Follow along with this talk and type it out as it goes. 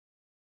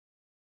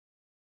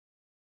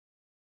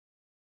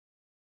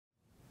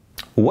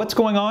What's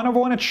going on,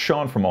 everyone? It's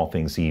Sean from All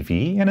Things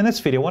EV, and in this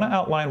video I want to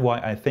outline why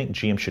I think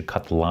GM should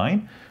cut the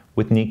line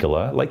with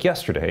Nikola like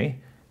yesterday,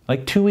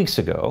 like 2 weeks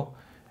ago,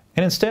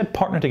 and instead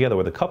partner together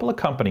with a couple of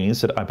companies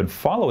that I've been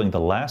following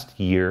the last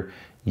year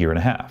and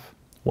a half.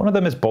 One of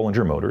them is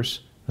Bollinger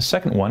Motors. The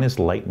second one is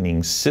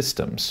Lightning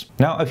Systems.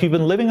 Now, if you've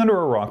been living under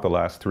a rock the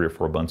last 3 or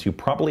 4 months, you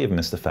probably have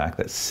missed the fact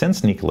that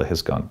since Nikola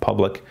has gone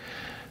public,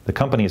 the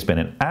company has been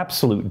an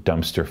absolute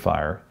dumpster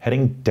fire,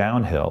 heading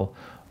downhill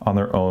on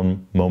their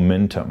own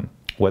momentum.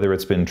 Whether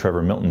it's been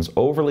Trevor Milton's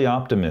overly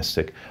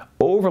optimistic,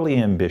 overly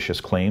ambitious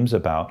claims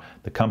about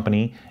the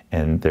company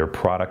and their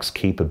products'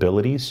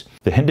 capabilities,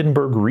 the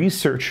Hindenburg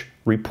research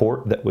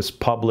report that was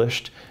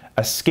published,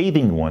 a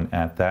scathing one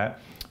at that,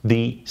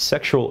 the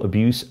sexual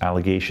abuse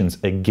allegations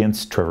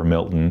against Trevor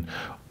Milton,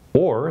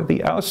 or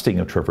the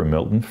ousting of Trevor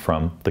Milton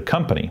from the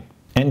company.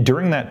 And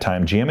during that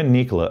time, GM and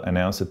Nikola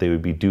announced that they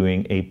would be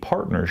doing a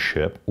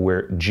partnership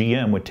where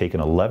GM would take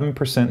an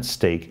 11%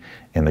 stake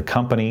in the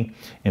company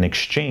in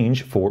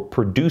exchange for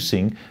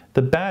producing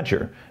the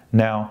Badger.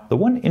 Now, the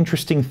one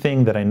interesting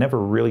thing that I never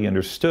really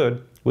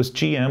understood was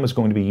GM was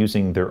going to be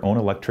using their own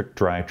electric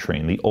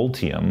drivetrain, the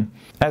Ultium,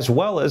 as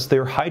well as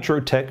their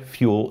Hydrotec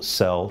fuel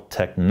cell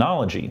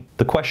technology.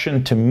 The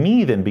question to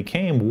me then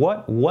became,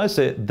 what was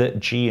it that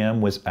GM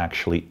was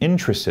actually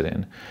interested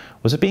in?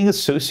 Was it being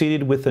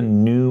associated with a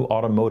new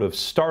automotive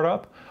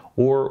startup?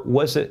 Or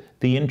was it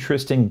the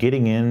interest in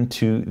getting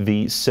into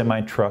the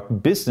semi-truck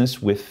business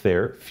with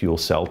their fuel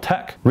cell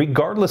tech?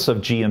 Regardless of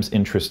GM's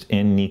interest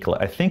in Nikola,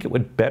 I think it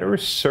would better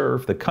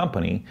serve the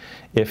company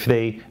if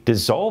they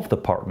dissolve the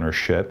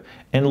partnership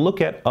and look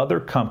at other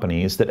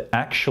companies that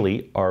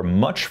actually are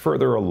much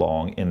further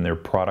along in their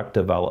product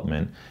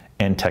development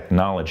and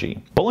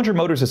technology. Bollinger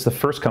Motors is the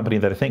first company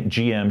that I think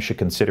GM should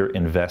consider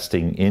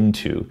investing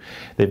into.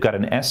 They've got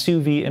an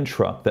SUV and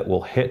truck that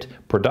will hit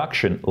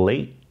production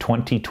late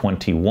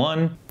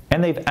 2021,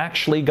 and they've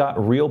actually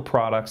got real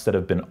products that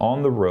have been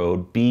on the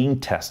road being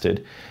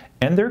tested,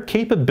 and their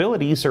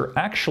capabilities are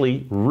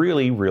actually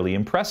really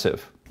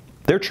impressive.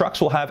 Their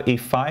trucks will have a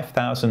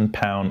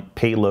 5,000-pound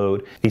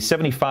payload, a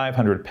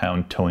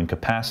 7,500-pound towing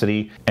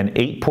capacity, an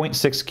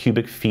 8.6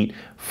 cubic feet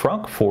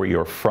frunk for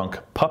your frunk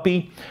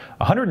puppy,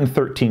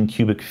 113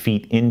 cubic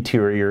feet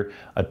interior,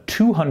 a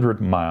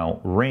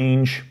 200-mile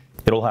range.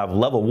 It'll have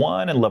level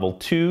 1 and level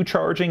 2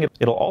 charging.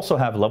 It'll also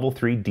have level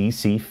 3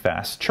 DC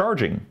fast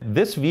charging.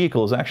 This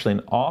vehicle is actually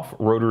an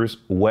off-roader's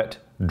wet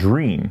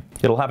dream.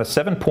 It'll have a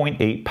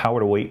 7.8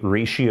 power-to-weight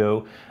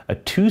ratio, a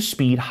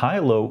 2-speed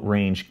high-low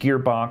range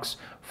gearbox,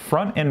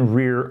 front and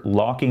rear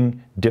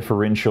locking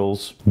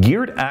differentials,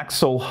 geared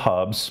axle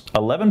hubs,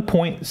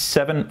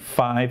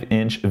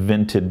 11.75-inch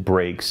vented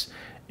brakes,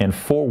 and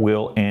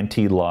 4-wheel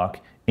anti-lock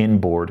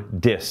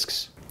inboard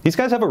discs. These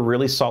guys have a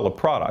really solid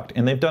product,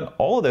 and they've done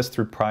all of this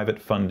through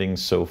private funding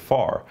so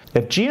far.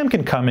 If GM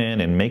can come in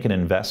and make an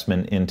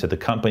investment into the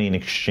company in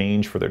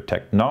exchange for their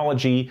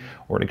technology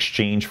or in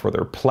exchange for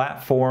their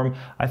platform,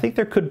 I think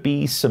there could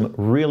be some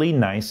really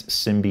nice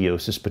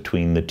symbiosis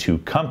between the two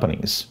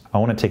companies. I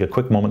want to take a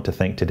quick moment to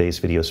thank today's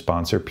video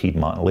sponsor,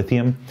 Piedmont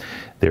Lithium.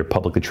 They're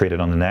publicly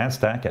traded on the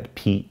NASDAQ at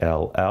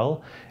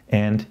PLL.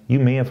 And you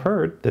may have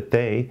heard that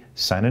they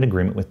signed an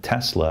agreement with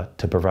Tesla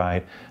to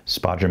provide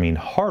spodumene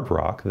hard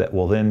rock that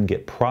will then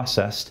get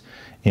processed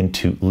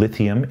into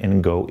lithium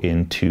and go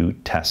into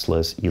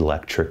Tesla's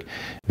electric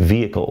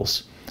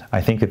vehicles.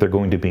 I think that they're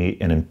going to be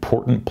an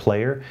important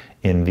player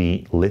in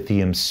the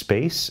lithium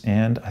space,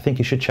 and I think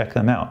you should check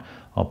them out.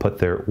 I'll put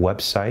their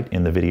website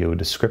in the video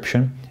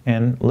description,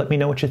 and let me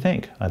know what you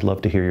think. I'd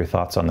love to hear your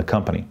thoughts on the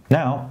company.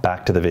 Now,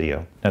 back to the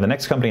video. Now, the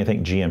next company I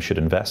think GM should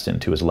invest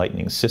into is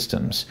Lightning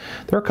Systems.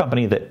 They're a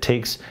company that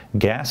takes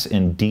gas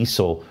and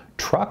diesel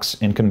trucks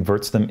and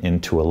converts them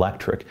into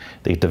electric.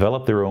 They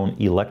develop their own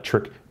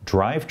electric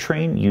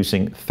drivetrain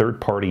using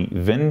third-party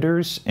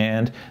vendors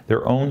and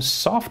their own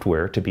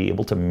software to be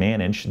able to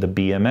manage the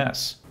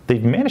BMS.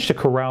 They've managed to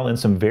corral in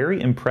some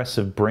very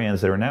impressive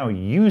brands that are now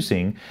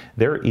using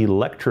their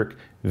electric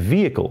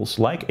vehicles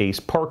like Ace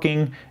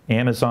Parking,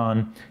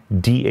 Amazon,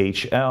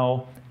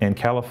 DHL, and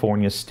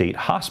California State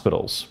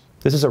Hospitals.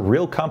 This is a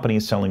real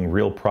company selling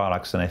real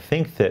products, and I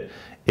think that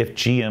if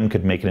GM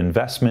could make an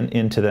investment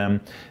into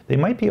them, they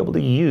might be able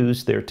to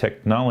use their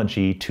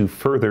technology to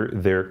further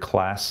their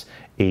Class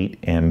 8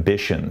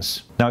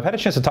 ambitions. Now, I've had a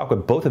chance to talk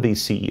with both of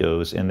these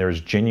CEOs, and they're as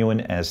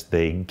genuine as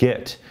they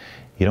get.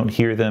 You don't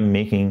hear them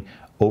making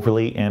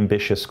overly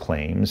ambitious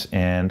claims,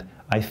 and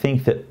I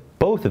think that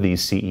both of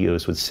these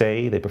CEOs would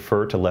say they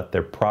prefer to let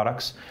their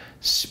products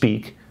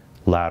speak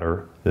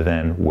louder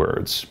than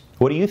words.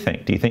 What do you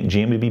think? Do you think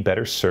GM would be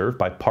better served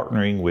by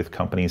partnering with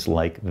companies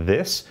like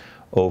this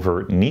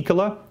over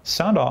Nikola?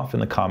 Sound off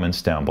in the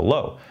comments down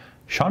below.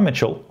 Sean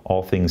Mitchell,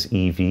 All Things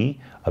EV.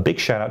 A big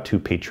shout out to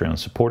Patreon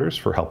supporters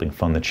for helping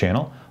fund the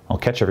channel. I'll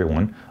catch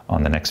everyone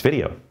on the next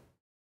video.